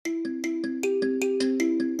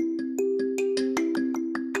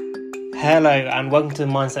Hello and welcome to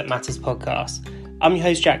the Mindset Matters podcast. I'm your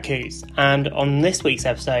host Jack Coos, and on this week's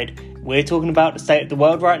episode we're talking about the state of the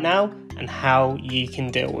world right now and how you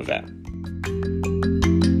can deal with it.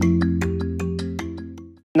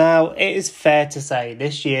 Now, it is fair to say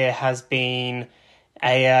this year has been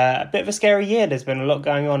a bit of a scary year. There's been a lot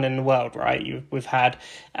going on in the world, right? We've had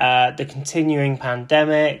the continuing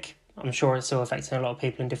pandemic. I'm sure it's still affecting a lot of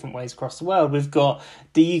people in different ways across the world. We've got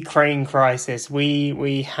the Ukraine crisis.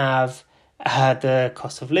 We have the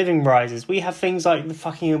cost of living rises. We have things like the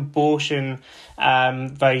fucking abortion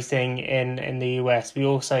voting in the US. We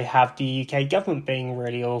also have the UK government being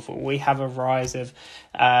really awful. We have a rise of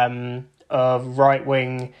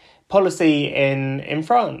right-wing policy in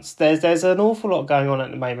France. There's an awful lot going on at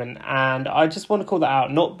the moment, and I just want to call that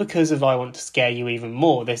out, not because I want to scare you even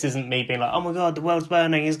more. This isn't me being like, oh my god, the world's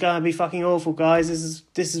burning, it's going to be fucking awful, guys,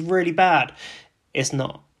 this is really bad. It's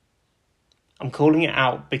not. I'm calling it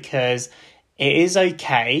out because it is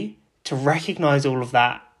okay to recognise all of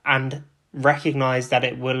that and recognise that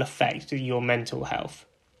it will affect your mental health.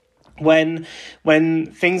 When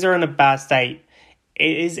things are in a bad state,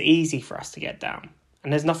 it is easy for us to get down.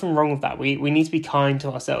 And there's nothing wrong with that. We need to be kind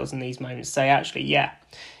to ourselves in these moments. Say, actually, yeah,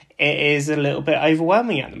 it is a little bit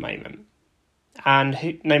overwhelming at the moment.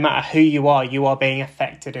 And no matter who you are being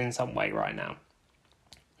affected in some way right now.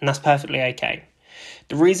 And that's perfectly okay.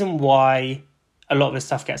 The reason why a lot of this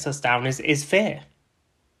stuff gets us down is fear.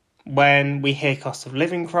 When we hear cost of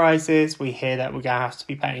living crisis, we hear that we're going to have to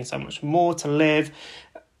be paying so much more to live,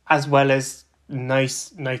 as well as no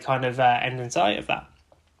kind of end in sight of that.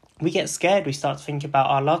 We get scared. We start to think about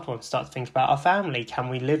our loved ones, start to think about our family. Can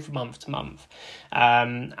we live month to month?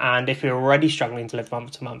 And if we're already struggling to live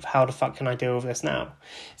month to month, how the fuck can I deal with this now?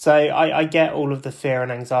 So I get all of the fear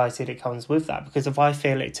and anxiety that comes with that, because if I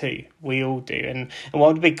feel it too, we all do. And one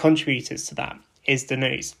of the big contributors to that is the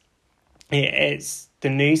news. It's the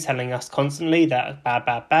news telling us constantly that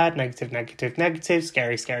bad, negative,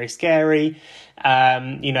 scary. They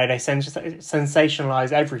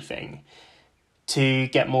sensationalize everything to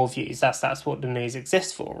get more views. That's what the news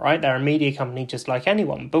exists for, right? They're a media company just like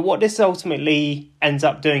anyone. But what this ultimately ends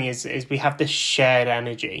up doing is we have this shared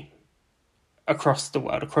energy across the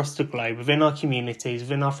world, across the globe, within our communities,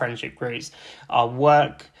 within our friendship groups, our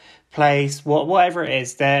workplace, whatever it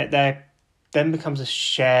is, there then becomes a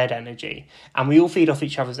shared energy. And we all feed off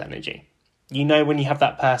each other's energy. You know, when you have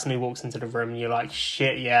that person who walks into the room and you're like,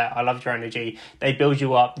 shit, yeah, I love your energy. They build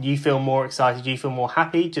you up. You feel more excited. You feel more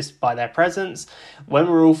happy just by their presence. When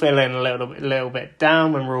we're all feeling a little bit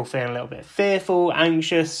down, when we're all feeling a little bit fearful,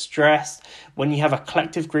 anxious, stressed, when you have a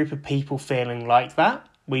collective group of people feeling like that,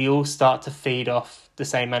 we all start to feed off the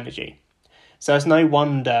same energy. So it's no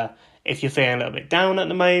wonder if you're feeling a little bit down at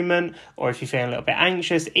the moment, or if you're feeling a little bit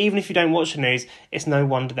anxious, even if you don't watch the news, it's no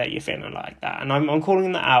wonder that you're feeling like that. And I'm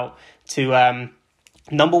calling that out to,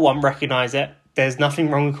 number one, recognise it. There's nothing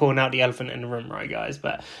wrong with calling out the elephant in the room, right, guys?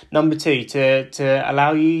 But number two, to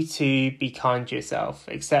allow you to be kind to yourself.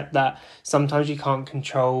 Accept that sometimes you can't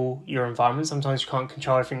control your environment, sometimes you can't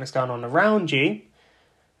control everything that's going on around you,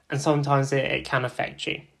 and sometimes it can affect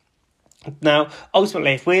you. Now,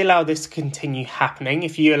 ultimately, if we allow this to continue happening,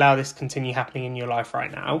 if you allow this to continue happening in your life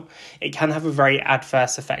right now, it can have a very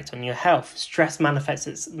adverse effect on your health. Stress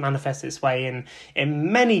manifests its way in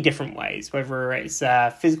many different ways, whether it's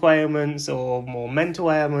physical ailments or more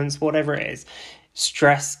mental ailments, whatever it is.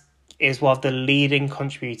 Stress is one of the leading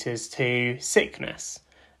contributors to sickness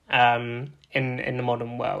in the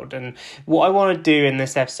modern world. And what I want to do in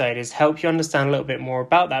this episode is help you understand a little bit more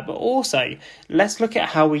about that, but also let's look at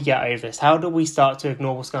how we get over this. How do we start to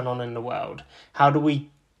ignore what's going on in the world? How do we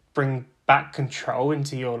bring back control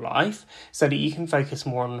into your life so that you can focus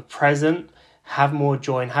more on the present, have more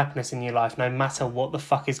joy and happiness in your life, no matter what the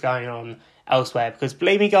fuck is going on elsewhere? Because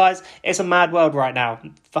believe me, guys, it's a mad world right now.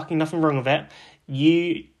 Fucking nothing wrong with it.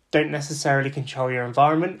 You don't necessarily control your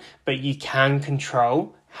environment, but you can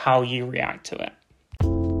control how you react to it.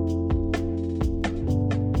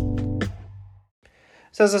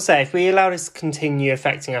 So as I say, if we allow this to continue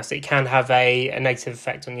affecting us, it can have a negative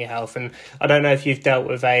effect on your health. And I don't know if you've dealt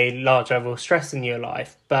with a large level of stress in your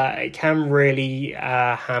life, but it can really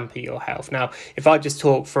hamper your health. Now, if I just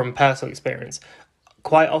talk from personal experience,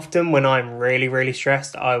 quite often when I'm really, really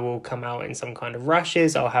stressed, I will come out in some kind of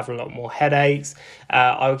rashes. I'll have a lot more headaches.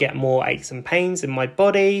 I'll get more aches and pains in my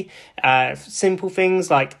body. Simple things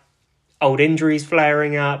like old injuries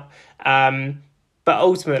flaring up. But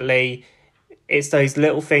ultimately, it's those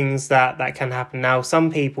little things that can happen. Now, some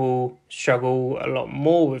people struggle a lot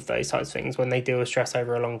more with those types of things when they deal with stress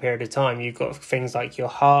over a long period of time. You've got things like your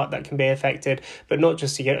heart that can be affected, but not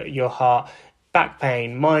just your heart. back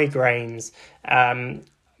pain, migraines,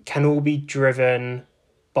 can all be driven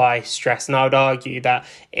by stress. And I would argue that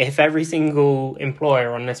if every single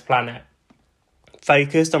employer on this planet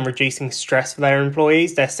focused on reducing stress for their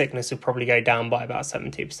employees, their sickness would probably go down by about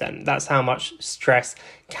 70%. That's how much stress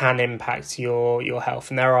can impact your health.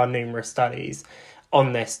 And there are numerous studies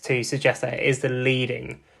on this to suggest that it is the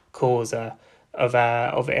leading causer of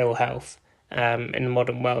ill health in the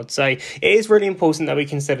modern world. So it is really important that we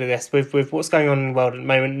consider this with what's going on in the world at the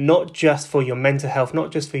moment, not just for your mental health,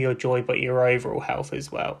 not just for your joy, but your overall health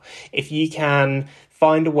as well. If you can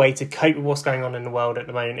find a way to cope with what's going on in the world at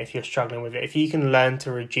the moment, if you're struggling with it, if you can learn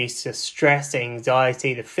to reduce the stress, the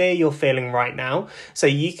anxiety, the fear you're feeling right now, so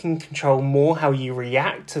you can control more how you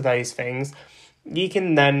react to those things, you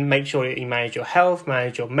can then make sure that you manage your health,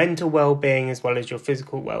 manage your mental well-being as well as your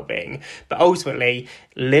physical well-being, but ultimately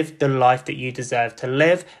live the life that you deserve to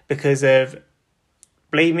live, because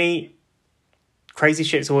believe me, crazy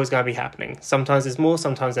shit's always going to be happening. Sometimes there's more,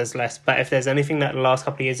 sometimes there's less, but if there's anything that the last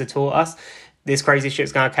couple of years have taught us, this crazy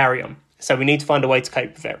shit's going to carry on. So we need to find a way to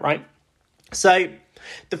cope with it, right? So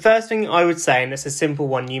the first thing I would say, and it's a simple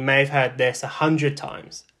one, you may have heard this 100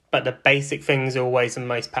 times, but the basic things are always the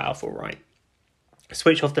most powerful, right?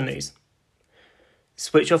 Switch off the news.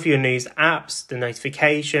 Switch off your news apps, the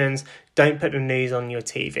notifications. Don't put the news on your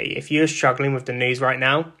TV. If you're struggling with the news right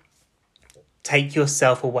now, take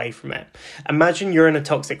yourself away from it. Imagine you're in a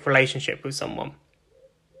toxic relationship with someone.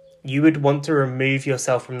 You would want to remove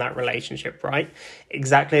yourself from that relationship, right?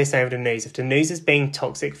 Exactly the same with the news. If the news is being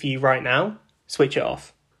toxic for you right now, switch it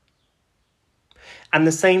off. And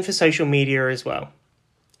the same for social media as well.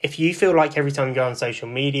 If you feel like every time you go on social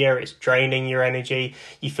media, it's draining your energy,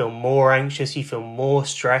 you feel more anxious, you feel more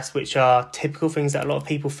stressed, which are typical things that a lot of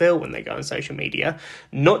people feel when they go on social media,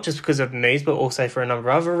 not just because of the news, but also for a number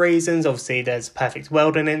of other reasons. Obviously, there's a perfect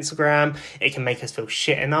world on Instagram. It can make us feel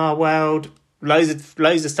shit in our world. Loads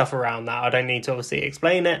of stuff around that. I don't need to obviously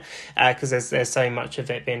explain it because there's so much of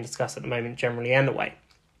it being discussed at the moment generally anyway.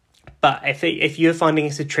 But if you're finding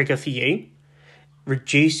it's a trigger for you,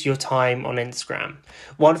 reduce your time on Instagram.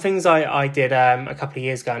 One of the things I did a couple of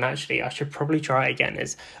years ago, and actually I should probably try it again,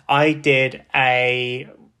 is I did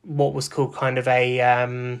what was called kind of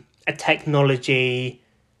a technology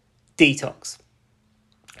detox.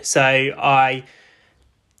 So I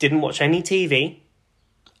didn't watch any TV.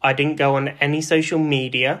 I didn't go on any social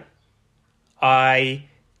media. I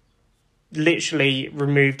literally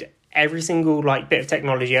removed every single bit of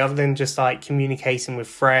technology other than just communicating with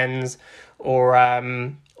friends or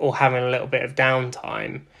having a little bit of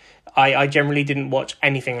downtime. I generally didn't watch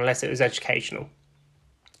anything unless it was educational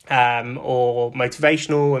or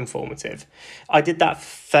motivational, informative. I did that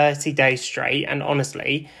 30 days straight, and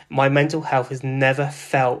honestly, my mental health has never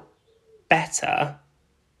felt better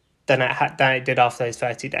than it did after those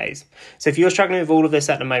 30 days. So if you're struggling with all of this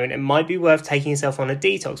at the moment, it might be worth taking yourself on a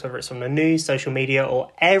detox, whether it's from the news, social media, or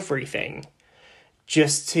everything,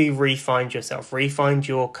 just to re-find yourself, re-find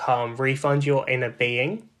your calm, re-find your inner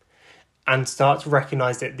being, and start to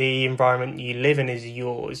recognize that the environment you live in is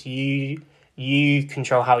yours. You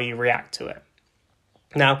control how you react to it.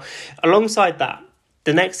 Now, alongside that,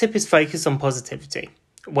 the next tip is focus on positivity.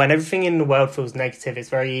 When everything in the world feels negative, it's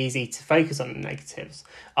very easy to focus on the negatives.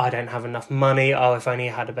 I don't have enough money. Oh, if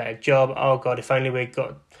only I had a better job. Oh, God, if only we'd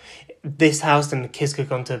got this house, then the kids could have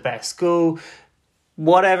gone to a better school.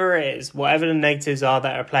 Whatever it is, whatever the negatives are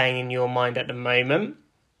that are playing in your mind at the moment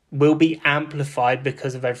will be amplified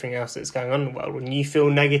because of everything else that's going on in the world. When you feel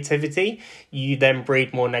negativity, you then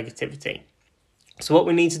breed more negativity. So what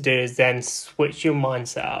we need to do is then switch your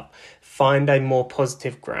mindset up. Find a more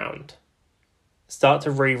positive ground. Start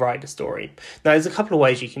to rewrite the story. Now, there's a couple of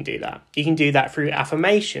ways you can do that. You can do that through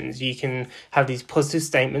affirmations. You can have these positive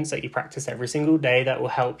statements that you practice every single day that will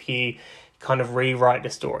help you kind of rewrite the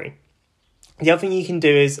story. The other thing you can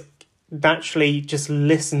do is naturally just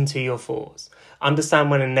listen to your thoughts.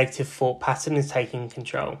 Understand when a negative thought pattern is taking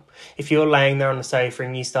control. If you're laying there on the sofa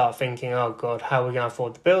and you start thinking, oh God, how are we going to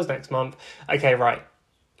afford the bills next month? Okay, right.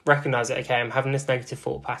 Recognize it. Okay, I'm having this negative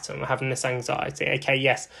thought pattern. I'm having this anxiety. Okay,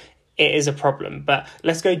 yes, it is a problem, but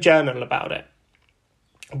let's go journal about it.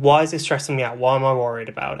 Why is it stressing me out? Why am I worried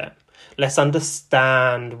about it? Let's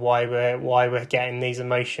understand why we're getting these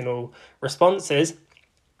emotional responses,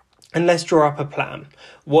 and let's draw up a plan.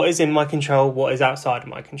 What is in my control? What is outside of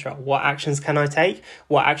my control? What actions can I take?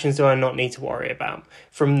 What actions do I not need to worry about?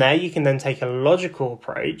 From there, you can then take a logical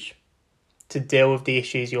approach to deal with the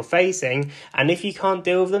issues you're facing. And if you can't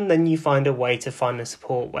deal with them, then you find a way to find the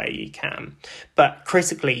support where you can. But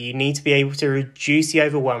critically, you need to be able to reduce the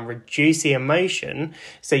overwhelm, reduce the emotion,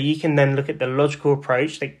 so you can then look at the logical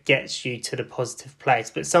approach that gets you to the positive place.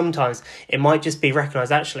 But sometimes it might just be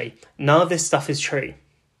recognise, actually, none of this stuff is true.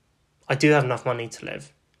 I do have enough money to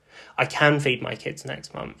live. I can feed my kids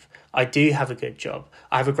next month. I do have a good job.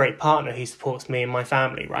 I have a great partner who supports me and my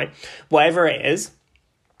family, right? Whatever it is,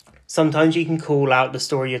 sometimes you can call out the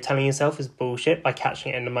story you're telling yourself as bullshit by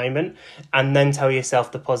catching it in the moment, and then tell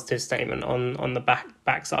yourself the positive statement on the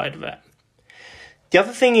backside of it. The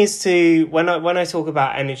other thing is to, when I talk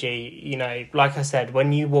about energy, you know, like I said,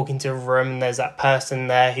 when you walk into a room, there's that person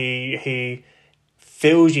there who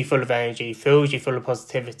fills you full of energy, fills you full of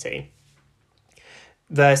positivity.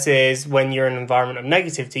 Versus when you're in an environment of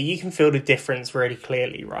negativity, you can feel the difference really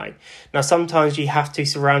clearly, right? Now, sometimes you have to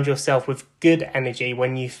surround yourself with good energy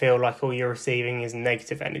when you feel like all you're receiving is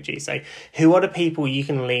negative energy. So who are the people you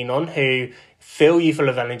can lean on who fill you full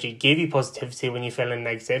of energy, give you positivity when you're feeling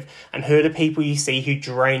negative, and who are the people you see who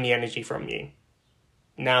drain the energy from you?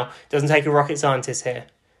 Now, it doesn't take a rocket scientist here.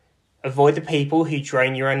 Avoid the people who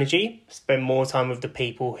drain your energy. Spend more time with the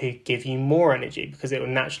people who give you more energy, because it will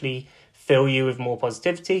naturally fill you with more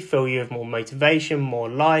positivity, fill you with more motivation, more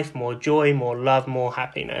life, more joy, more love, more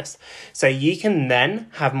happiness. So you can then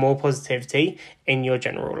have more positivity in your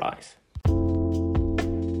general life.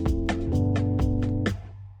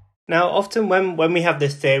 Now, often when we have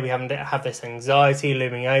this fear, we have this anxiety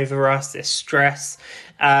looming over us, this stress.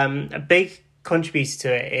 A big contributor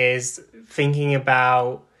to it is thinking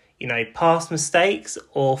about, you know, past mistakes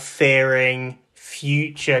or fearing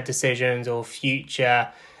future decisions or future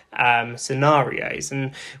scenarios.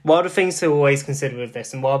 And one of the things to always consider with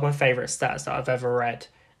this, and one of my favourite stats that I've ever read,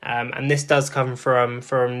 and this does come from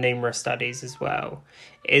numerous studies as well,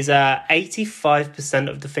 is 85%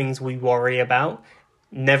 of the things we worry about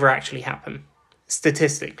never actually happen,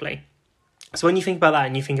 statistically. So when you think about that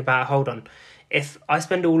and you think about, hold on, if I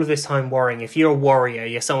spend all of this time worrying, if you're a worrier,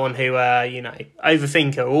 you're someone who,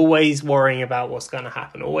 overthinker, always worrying about what's going to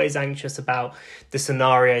happen, always anxious about the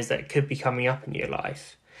scenarios that could be coming up in your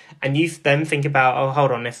life. And you then think about, oh,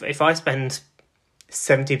 hold on, if I spend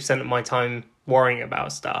 70% of my time worrying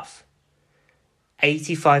about stuff,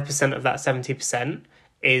 85% of that 70%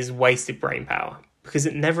 is wasted brain power, because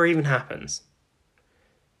it never even happens.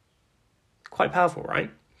 Quite powerful,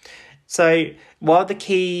 right? So one of the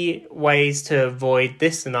key ways to avoid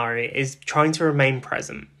this scenario is trying to remain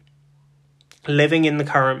present, living in the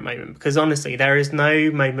current moment, because honestly, there is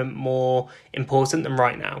no moment more important than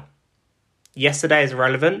right now. Yesterday is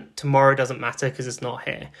irrelevant. Tomorrow doesn't matter because it's not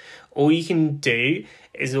here. All you can do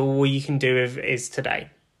is today.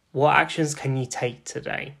 What actions can you take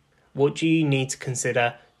today? What do you need to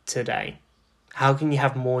consider today? How can you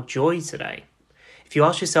have more joy today? If you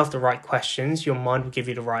ask yourself the right questions, your mind will give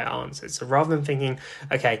you the right answers. So rather than thinking,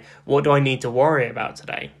 okay, what do I need to worry about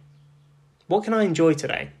today? What can I enjoy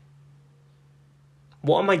today?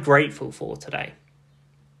 What am I grateful for today?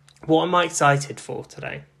 What am I excited for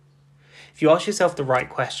today? If you ask yourself the right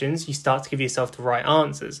questions, you start to give yourself the right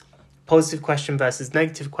answers. Positive question versus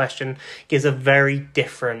negative question gives a very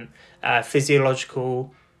different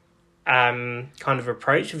physiological kind of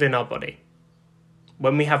approach within our body.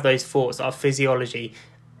 When we have those thoughts, our physiology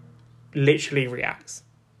literally reacts.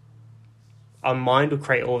 Our mind will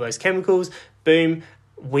create all those chemicals. Boom,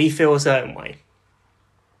 we feel a certain way.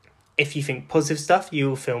 If you think positive stuff, you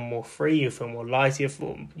will feel more free, you'll feel more light,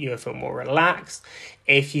 you'll feel more relaxed.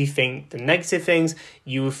 If you think the negative things,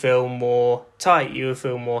 you will feel more tight, you will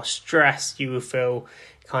feel more stressed, you will feel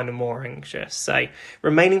kind of more anxious. So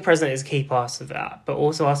remaining present is a key part of that, but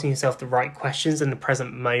also asking yourself the right questions in the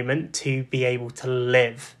present moment to be able to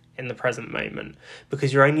live in the present moment,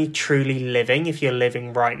 because you're only truly living if you're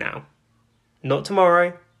living right now. Not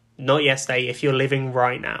tomorrow, not yesterday, if you're living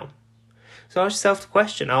right now. So ask yourself the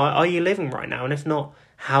question, are you living right now? And if not,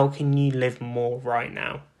 how can you live more right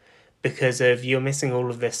now? Because you're missing all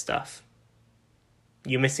of this stuff.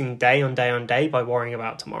 You're missing day on day on day by worrying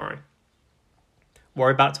about tomorrow.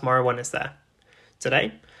 Worry about tomorrow when it's there.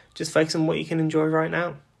 Today, just focus on what you can enjoy right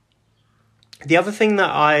now. The other thing that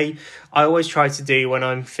I always try to do when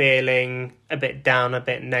I'm feeling a bit down, a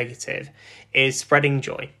bit negative, is spreading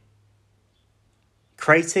joy.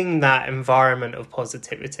 Creating that environment of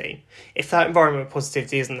positivity. If that environment of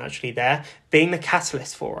positivity isn't actually there, being the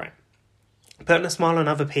catalyst for it. putting a smile on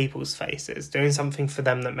other people's faces, doing something for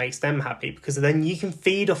them that makes them happy, because then you can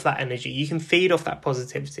feed off that energy, you can feed off that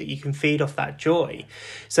positivity, you can feed off that joy,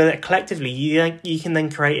 so that collectively you can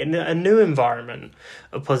then create a new environment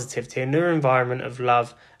of positivity, a new environment of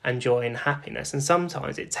love and joy and happiness. And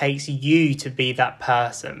sometimes it takes you to be that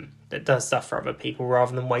person that does stuff for other people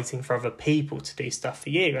rather than waiting for other people to do stuff for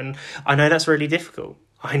you. And I know that's really difficult.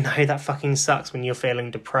 I know that fucking sucks when you're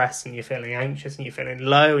feeling depressed and you're feeling anxious and you're feeling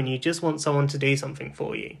low and you just want someone to do something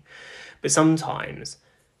for you. But sometimes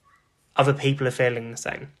other people are feeling the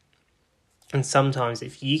same. And sometimes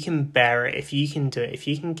if you can bear it, if you can do it, if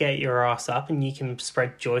you can get your ass up and you can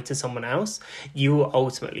spread joy to someone else, you will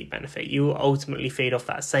ultimately benefit. You will ultimately feed off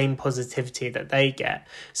that same positivity that they get.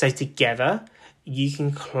 So together, you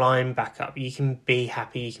can climb back up. You can be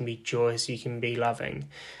happy, you can be joyous, you can be loving,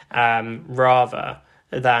 rather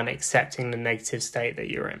than accepting the negative state that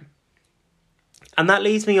you're in. And that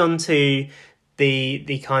leads me on to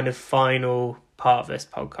the kind of final part of this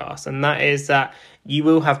podcast, and that is that you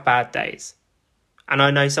will have bad days. And I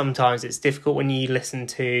know sometimes it's difficult when you listen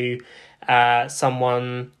to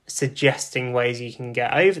someone suggesting ways you can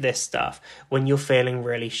get over this stuff when you're feeling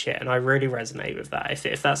really shit. And I really resonate with that.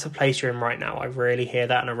 If that's a place you're in right now, I really hear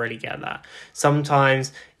that and I really get that.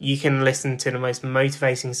 Sometimes you can listen to the most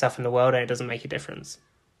motivating stuff in the world and it doesn't make a difference.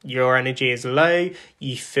 Your energy is low,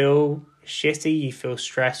 you feel shitty, you feel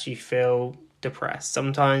stressed, you feel depressed.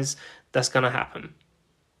 Sometimes that's going to happen.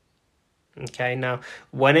 Okay, now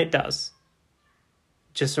when it does,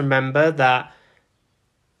 just remember that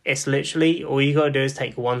it's literally all you got to do is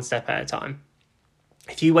take one step at a time.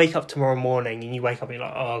 If you wake up tomorrow morning and you wake up and you're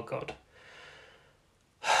like, oh God,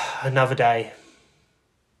 another day.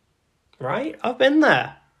 Right? I've been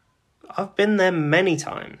there. I've been there many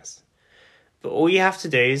times. But all you have to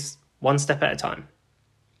do is one step at a time.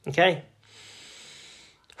 Okay?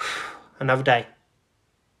 Another day.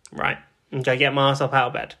 Right. I'm going to get my ass up out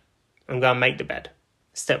of bed. I'm going to make the bed.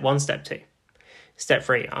 Step 1, step 2. Step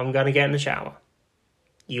 3, I'm going to get in the shower.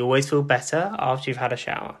 You always feel better after you've had a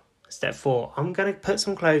shower. Step 4, I'm going to put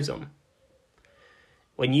some clothes on.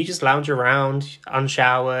 When you just lounge around,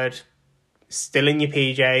 unshowered, still in your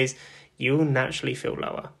PJs, you will naturally feel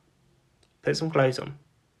lower. Put some clothes on.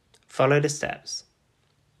 Follow the steps.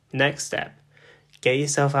 Next step, get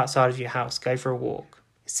yourself outside of your house. Go for a walk.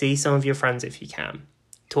 See some of your friends if you can.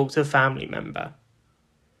 Talk to a family member.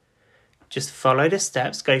 Just follow the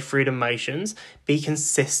steps, go through the motions, be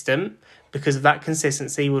consistent, because that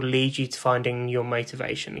consistency will lead you to finding your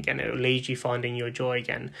motivation again. It will lead you finding your joy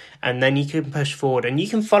again. And then you can push forward and you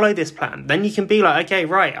can follow this plan. Then you can be like, okay,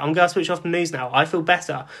 right, I'm going to switch off the news now. I feel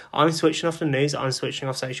better. I'm switching off the news. I'm switching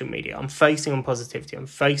off social media. I'm focusing on positivity. I'm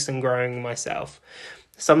focusing on growing myself.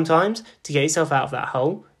 Sometimes to get yourself out of that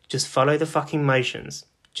hole, just follow the fucking motions.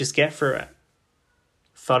 Just get through it.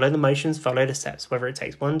 Follow the motions, follow the steps, whether it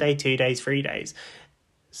takes 1 day, 2 days, 3 days.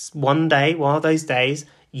 One day, one of those days,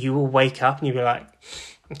 you will wake up and you'll be like,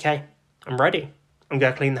 okay, I'm ready. I'm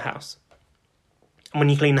going to clean the house. And when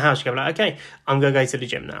you clean the house, you go like, okay, I'm going to go to the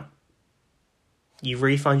gym now. You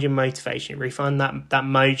re-find your motivation, you re-find that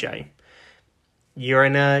mojo. Your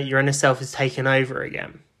inner self is taken over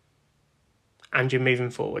again. And you're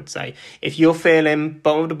moving forward. So if you're feeling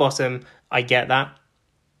bottom of the bottom, I get that.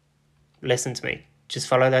 Listen to me. Just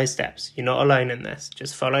follow those steps. You're not alone in this.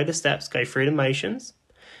 Just follow the steps, go through the motions,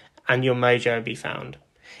 and your mojo will be found.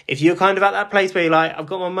 If you're kind of at that place where you're like, I've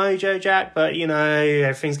got my mojo, Jack, but,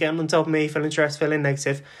 everything's getting on top of me, feeling stressed, feeling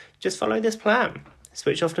negative, just follow this plan.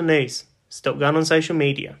 Switch off the news. Stop going on social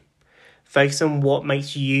media. Focus on what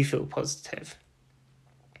makes you feel positive.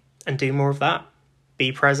 And do more of that.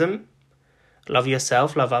 Be present. Love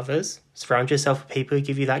yourself, love others. Surround yourself with people who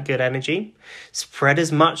give you that good energy. Spread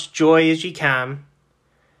as much joy as you can.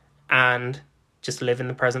 And just live in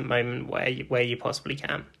the present moment where you possibly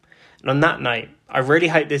can. And on that note, I really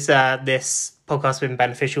hope this podcast has been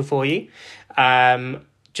beneficial for you.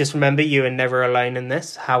 Just remember, you are never alone in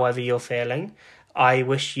this, however you're feeling. I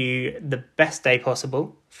wish you the best day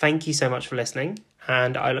possible. Thank you so much for listening,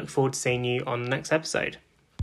 and I look forward to seeing you on the next episode.